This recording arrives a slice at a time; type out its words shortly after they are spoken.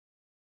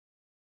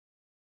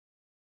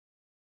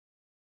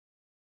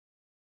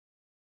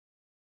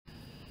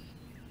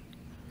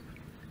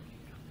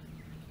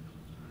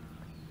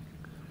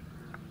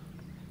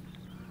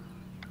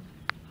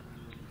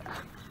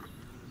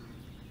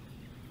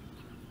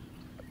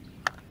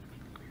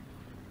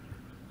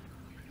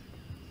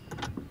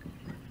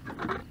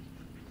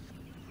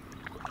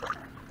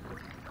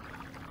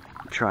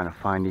trying to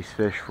find these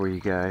fish for you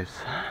guys.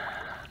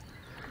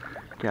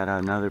 Got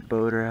another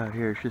boater out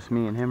here. It's just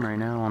me and him right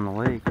now on the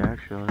lake,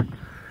 actually.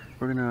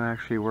 We're gonna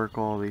actually work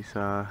all these,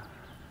 we're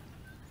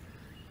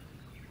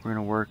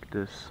gonna work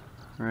this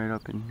right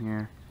up in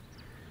here.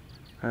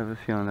 I have a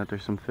feeling that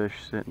there's some fish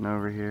sitting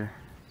over here,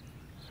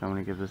 so I'm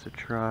gonna give this a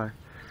try.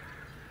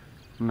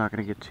 I'm not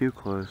gonna get too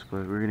close,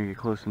 but we're gonna get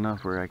close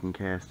enough where I can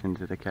cast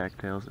into the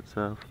cattails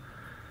itself.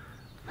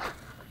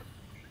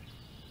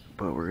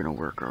 But we're gonna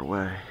work our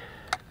way.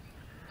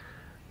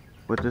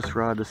 With this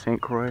rod, the St.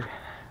 Croix,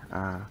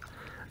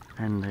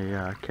 and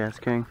the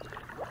Cast King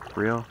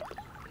reel,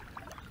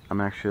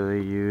 I'm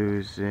actually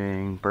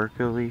using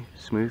Berkeley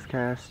Smooth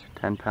Cast,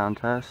 10-pound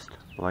test,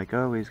 like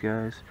always,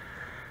 guys.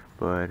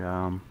 But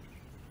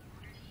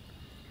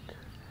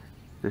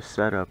this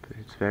setup,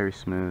 it's very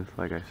smooth,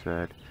 like I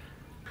said.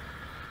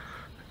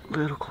 A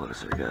little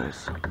closer,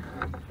 guys.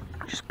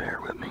 Just bear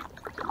with me.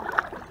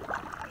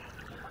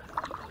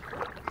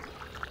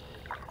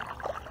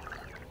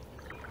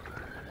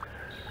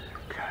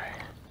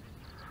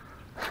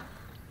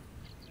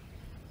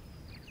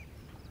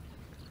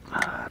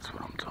 That's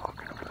what I'm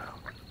talking about.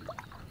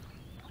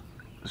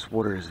 This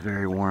water is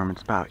very warm.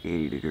 It's about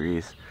 80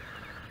 degrees.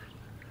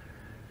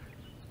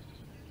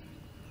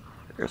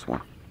 There's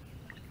one.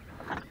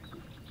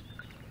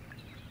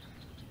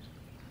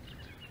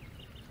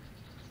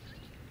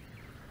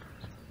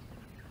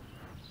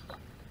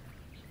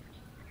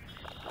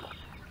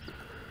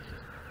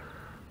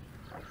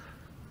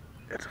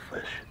 It's a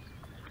fish.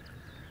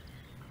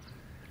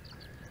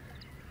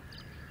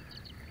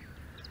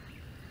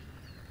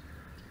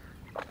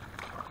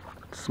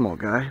 Small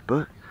guy,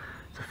 but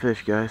it's a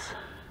fish, guys.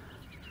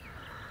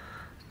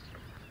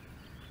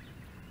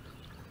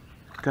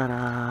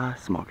 Ta-da!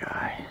 Small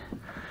guy.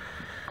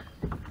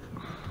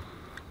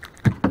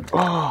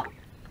 Oh!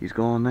 He's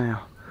going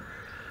now.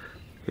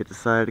 Hit the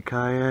side of the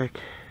kayak,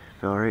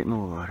 fell right in the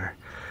water.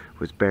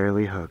 Was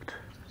barely hooked.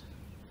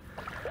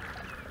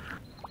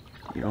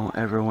 You don't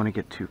ever want to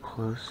get too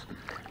close,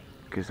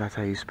 because that's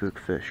how you spook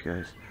fish,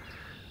 guys.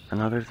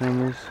 Another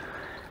thing is,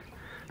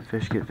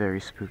 fish get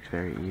very spooked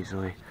very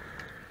easily.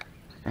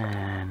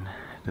 And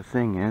the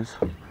thing is,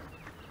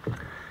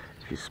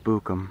 if you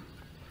spook them,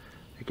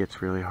 it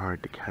gets really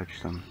hard to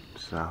catch them.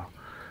 So,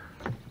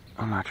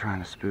 I'm not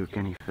trying to spook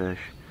any fish.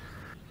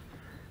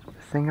 The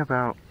thing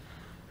about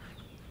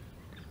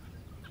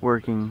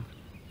working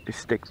a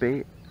stick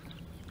bait,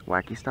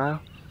 wacky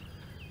style,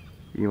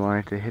 you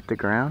want it to hit the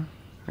ground,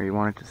 or you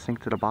want it to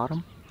sink to the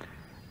bottom,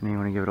 and then you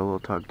want to give it a little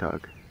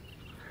tug.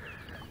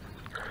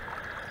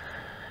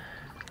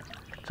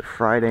 It's a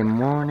Friday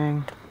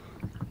morning.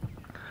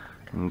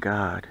 And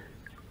God,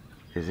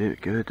 is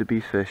it good to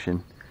be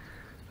fishing,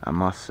 I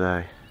must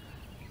say.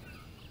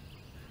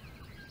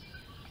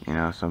 You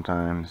know,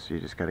 sometimes you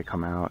just gotta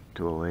come out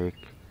to a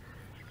lake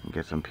and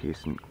get some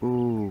peace and,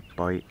 ooh,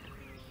 bite.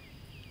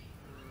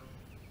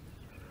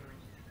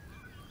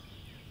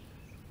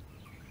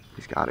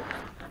 He's got it.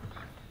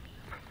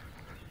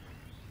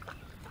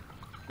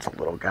 It's a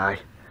little guy.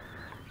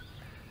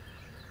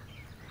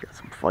 He got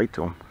some fight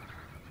to him.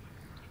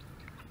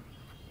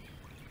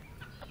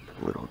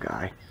 Little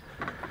guy.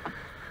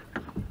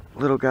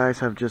 Little guys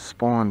have just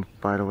spawned,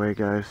 by the way,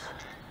 guys.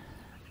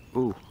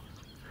 Ooh.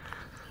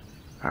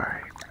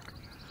 Alright.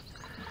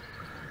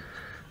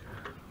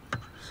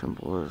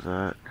 Simple as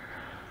that.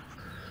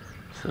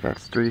 So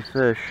that's 3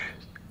 fish.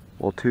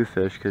 Well, 2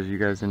 fish, because you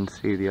guys didn't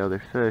see the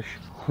other fish.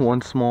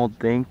 One small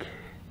dink,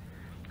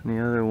 and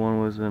the other one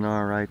was an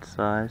alright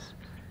size.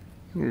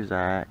 Here's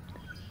that.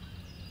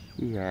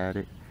 He had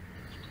it.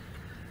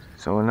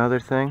 So another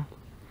thing,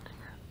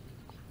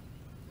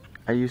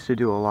 I used to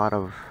do a lot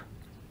of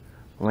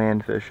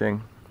land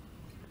fishing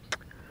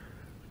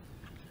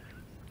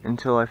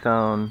until I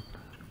found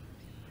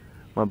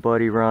my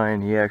buddy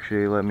Ryan. He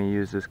actually let me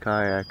use this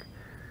kayak,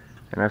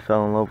 and I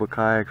fell in love with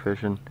kayak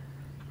fishing.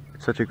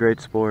 It's such a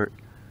great sport.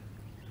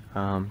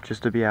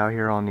 Just to be out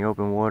here on the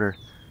open water,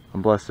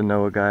 I'm blessed to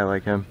know a guy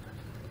like him.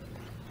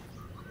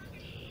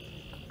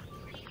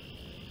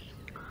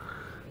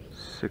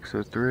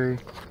 6:03.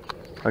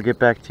 I'll get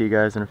back to you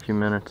guys in a few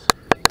minutes.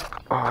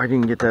 Oh, I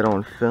didn't get that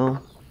on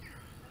film.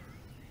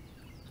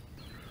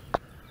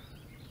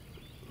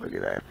 Look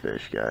at that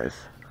fish, guys.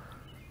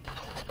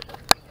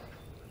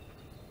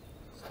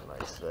 It's a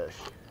nice fish.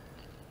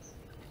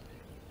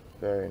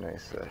 Very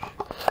nice fish.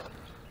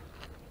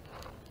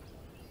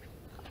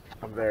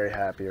 I'm very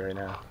happy right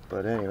now.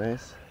 But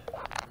anyways.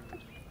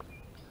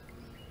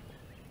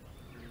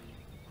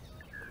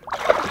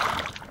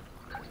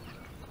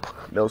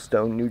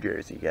 Millstone, New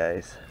Jersey,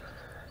 guys.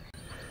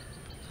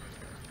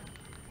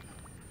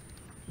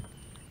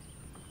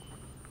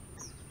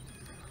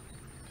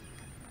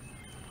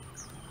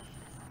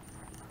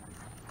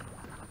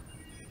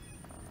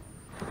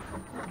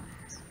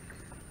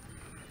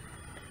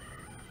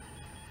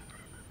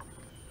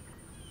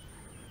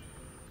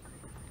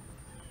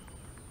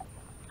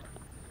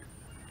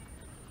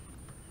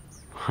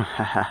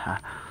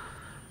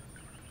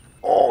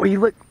 Oh, he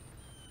look,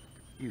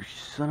 you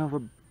son of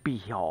a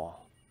beehole.